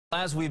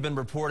As we've been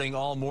reporting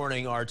all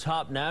morning, our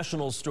top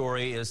national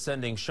story is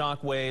sending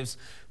shockwaves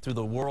through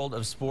the world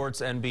of sports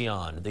and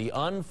beyond. The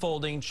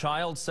unfolding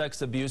child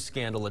sex abuse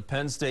scandal at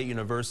Penn State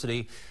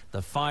University,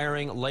 the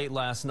firing late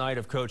last night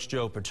of Coach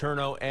Joe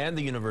Paterno and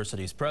the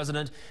university's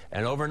president,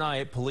 and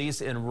overnight,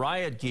 police in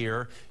riot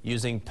gear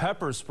using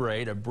pepper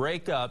spray to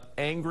break up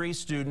angry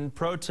student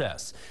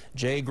protests.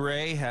 Jay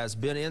Gray has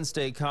been in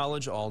State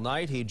College all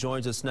night. He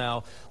joins us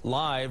now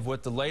live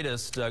with the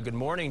latest. Good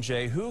morning,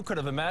 Jay. Who could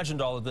have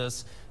imagined all of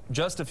this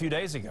just a few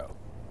days ago?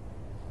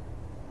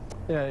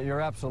 Yeah,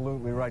 you're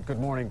absolutely right. Good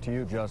morning to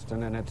you,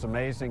 Justin. And it's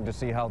amazing to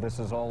see how this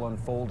has all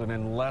unfolded.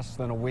 In less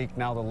than a week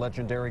now, the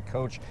legendary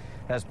coach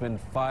has been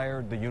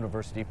fired. The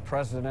university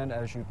president,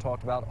 as you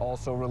talked about,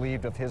 also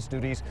relieved of his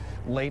duties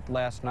late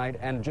last night.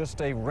 And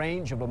just a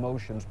range of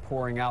emotions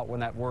pouring out when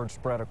that word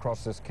spread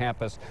across this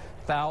campus.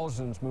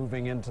 Thousands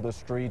moving into the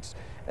streets.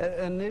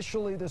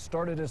 Initially, this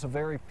started as a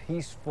very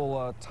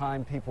peaceful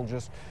time. People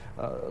just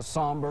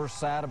somber,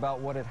 sad about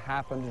what had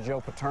happened to Joe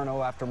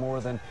Paterno after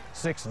more than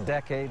 6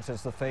 decades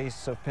as the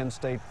face of Penn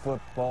State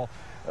football.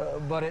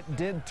 But it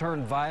did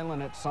turn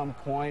violent at some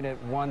point.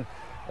 At one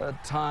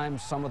time,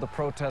 some of the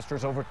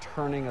protesters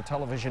overturning a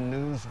television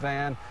news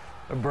van,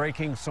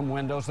 breaking some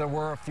windows. There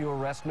were a few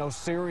arrests, no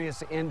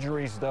serious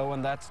injuries though,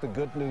 and that's the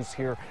good news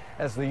here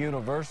as the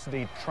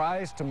university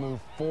tries to move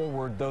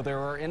forward, though there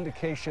are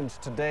indications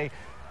today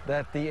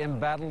that the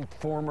embattled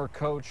former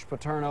coach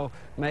Paterno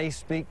may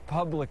speak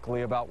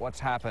publicly about what's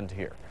happened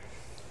here.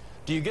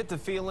 Do you get the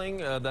feeling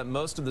that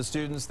most of the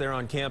students there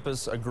on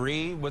campus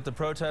agree with the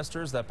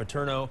protesters that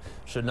Paterno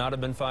should not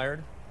have been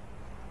fired?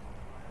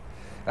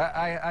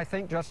 I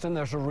think, Justin,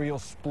 there's a real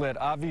split.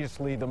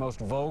 Obviously, the most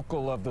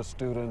vocal of the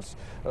students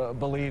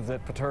believe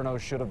that Paterno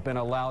should have been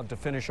allowed to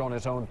finish on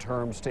his own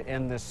terms to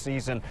end this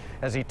season,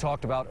 as he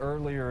talked about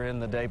earlier in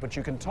the day. But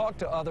you can talk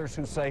to others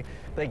who say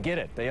they get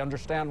it. They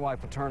understand why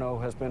Paterno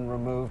has been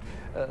removed.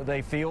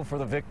 They feel for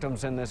the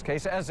victims in this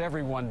case, as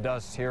everyone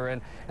does here.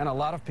 And a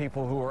lot of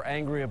people who are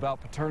angry about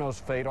Paterno's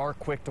fate are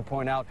quick to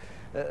point out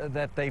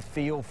that they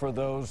feel for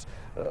those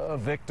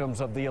victims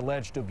of the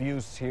alleged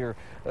abuse here.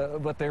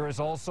 But there is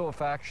also a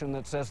faction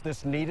that says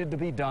this needed to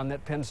be done,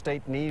 that Penn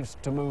State needs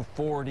to move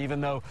forward,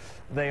 even though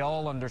they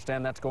all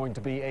understand that's going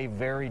to be a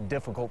very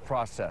difficult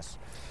process.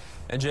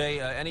 And Jay,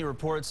 any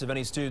reports of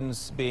any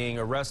students being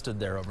arrested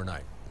there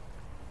overnight?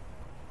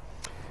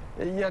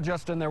 Yeah,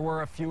 Justin, there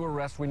were a few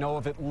arrests. We know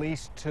of at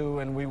least 2,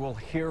 and we will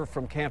hear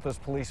from campus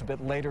police a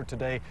bit later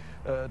today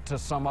to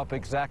sum up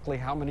exactly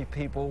how many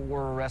people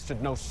were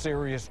arrested. No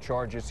serious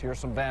charges here,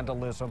 some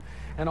vandalism,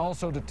 and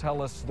also to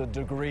tell us the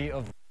degree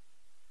of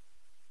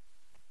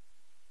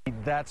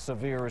that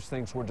severe as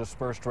things were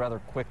dispersed rather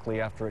quickly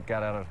after it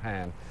got out of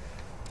hand.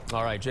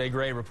 All right, Jay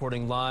Gray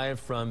reporting live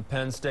from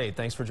Penn State.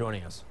 Thanks for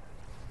joining us.